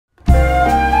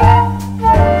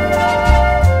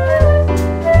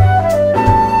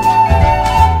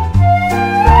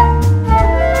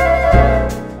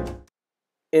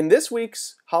this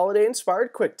week's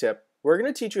holiday-inspired quick tip, we're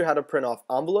going to teach you how to print off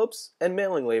envelopes and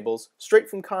mailing labels straight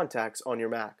from contacts on your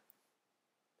Mac.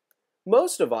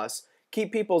 Most of us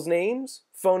keep people's names,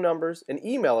 phone numbers, and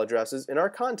email addresses in our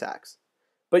contacts,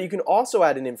 but you can also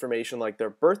add in information like their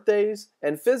birthdays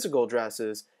and physical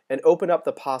addresses and open up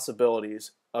the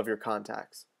possibilities of your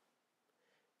contacts.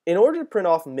 In order to print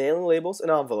off mailing labels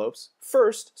and envelopes,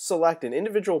 first select an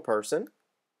individual person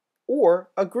or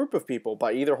a group of people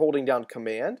by either holding down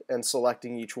Command and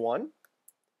selecting each one,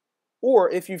 or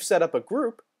if you've set up a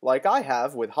group, like I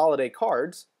have with holiday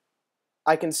cards,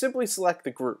 I can simply select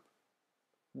the group.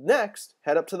 Next,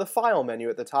 head up to the File menu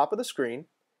at the top of the screen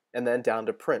and then down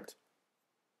to Print.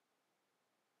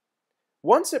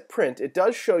 Once at Print, it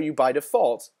does show you by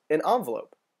default an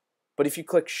envelope, but if you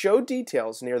click Show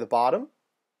Details near the bottom,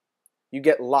 you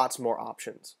get lots more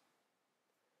options.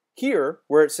 Here,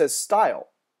 where it says Style,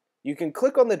 you can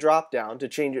click on the drop-down to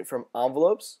change it from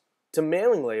envelopes to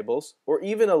mailing labels or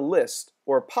even a list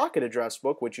or pocket address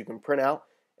book which you can print out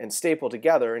and staple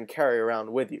together and carry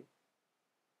around with you.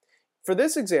 For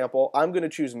this example, I'm going to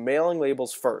choose mailing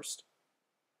labels first.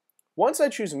 Once I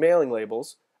choose mailing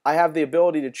labels, I have the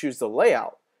ability to choose the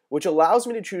layout, which allows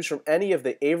me to choose from any of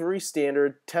the Avery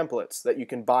standard templates that you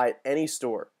can buy at any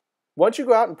store. Once you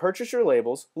go out and purchase your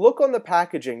labels, look on the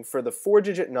packaging for the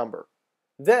 4-digit number.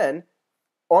 Then,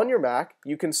 on your Mac,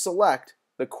 you can select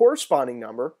the corresponding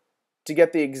number to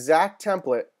get the exact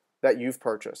template that you've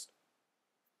purchased.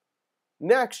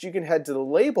 Next, you can head to the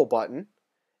Label button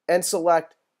and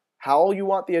select how you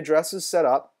want the addresses set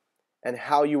up and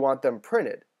how you want them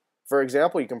printed. For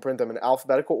example, you can print them in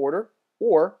alphabetical order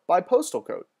or by postal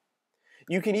code.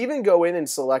 You can even go in and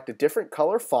select a different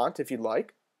color font if you'd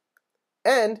like,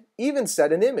 and even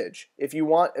set an image if you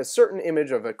want a certain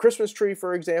image of a Christmas tree,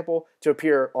 for example, to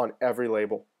appear on every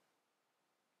label.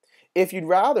 If you'd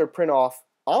rather print off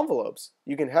envelopes,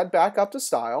 you can head back up to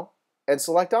Style and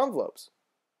select Envelopes.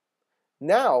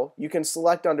 Now you can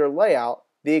select under Layout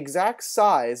the exact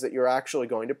size that you're actually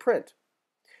going to print.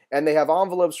 And they have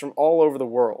envelopes from all over the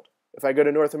world. If I go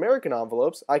to North American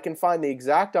envelopes, I can find the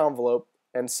exact envelope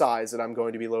and size that I'm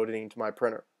going to be loading into my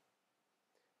printer.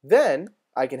 Then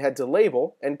I can head to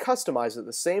Label and customize it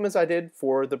the same as I did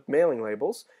for the mailing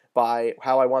labels by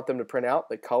how I want them to print out,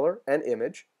 the color and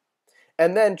image,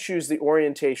 and then choose the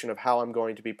orientation of how I'm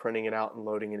going to be printing it out and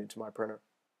loading it into my printer.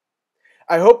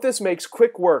 I hope this makes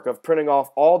quick work of printing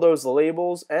off all those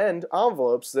labels and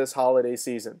envelopes this holiday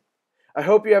season. I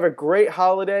hope you have a great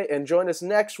holiday and join us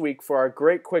next week for our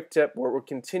great quick tip where we'll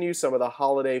continue some of the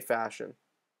holiday fashion.